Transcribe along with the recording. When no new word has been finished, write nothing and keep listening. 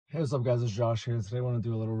Hey, what's up guys, it's Josh here. Today I want to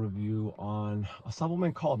do a little review on a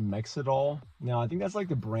supplement called Mexidol. Now I think that's like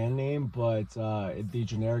the brand name, but the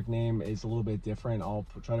generic name is a little bit different. I'll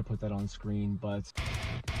try to put that on screen, but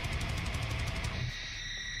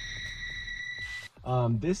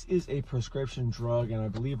this is a prescription drug, and I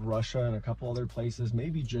believe Russia and a couple other places,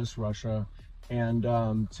 maybe just Russia. And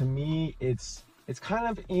to me, it's kind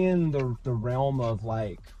of in the realm of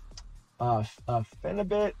like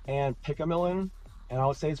phenibut and picamillin. And I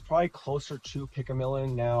would say it's probably closer to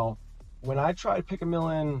picamillin. Now, when I tried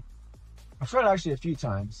picamillin, I've tried it actually a few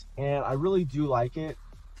times, and I really do like it.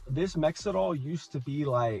 This Mexidol used to be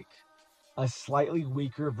like a slightly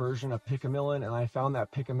weaker version of picamillin, and I found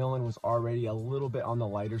that picamillin was already a little bit on the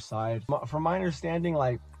lighter side. From my understanding,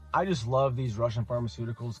 like, I just love these Russian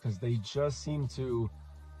pharmaceuticals because they just seem to,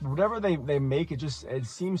 whatever they make, it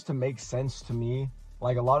seems to make sense to me.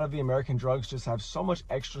 Like, a lot of the American drugs just have so much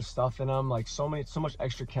extra stuff in them, like so much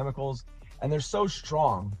extra chemicals, and they're so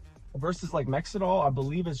strong. Versus like Mexidol, I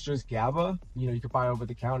believe it's just GABA, you could buy over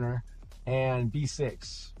the counter, and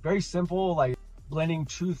B6. Very simple, like blending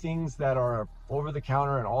two things that are over the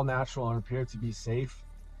counter and all natural and appear to be safe.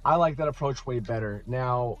 I like that approach way better.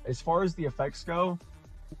 Now, as far as the effects go,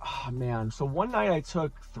 oh man, so one night I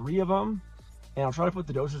took 3 of them, and I'll try to put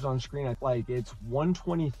the doses on screen. Like, it's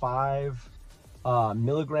 125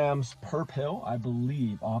 milligrams per pill, I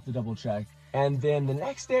believe. I'll have to double check. And then the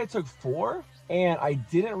next day I took 4, and I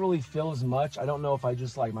didn't really feel as much. I don't know if I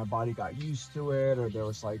just, like, my body got used to it, or there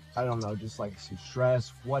was, like, I don't know, just like some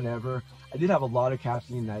stress, whatever. I did have a lot of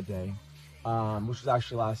caffeine that day, which was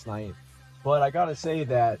actually last night. But I gotta say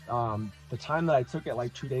that the time that I took it,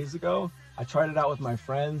 like 2 days ago, I tried it out with my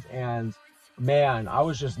friends, and man, I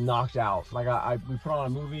was just knocked out. Like, we put on a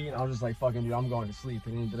movie, and I was just like, fucking dude, I'm going to sleep,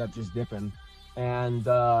 and he ended up just dipping. And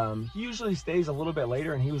he usually stays a little bit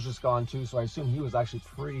later, and he was just gone too, so I assume he was actually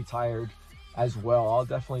pretty tired as well. I'll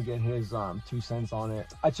definitely get his 2 cents on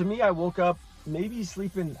it. To me, I woke up maybe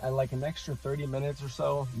sleeping at like an extra 30 minutes or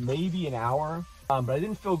so, maybe an hour, but I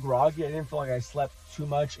didn't feel groggy. I didn't feel like I slept too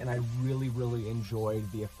much, and I really enjoyed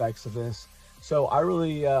the effects of this. So I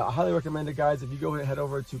really highly recommend it, guys. If you go ahead, head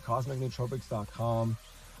over to cosmicnootropics.com.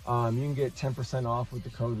 You can get 10% off with the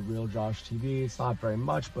code RealJoshTv. It's not very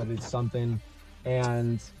much, but it's something.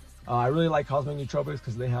 And I really like Cosmic Nootropics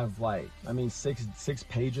because they have, like, I mean, six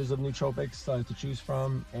pages of nootropics to choose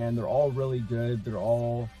from, and they're all really good. They're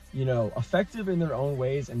all, effective in their own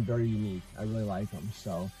ways and very unique. I really like them.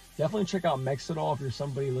 So definitely check out Mexidol if you're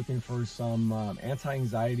somebody looking for some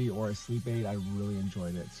anti-anxiety or a sleep aid. I really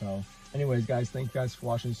enjoyed it. So anyways, guys, thank you guys for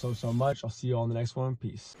watching so much. I'll see you all in the next one.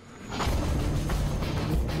 Peace.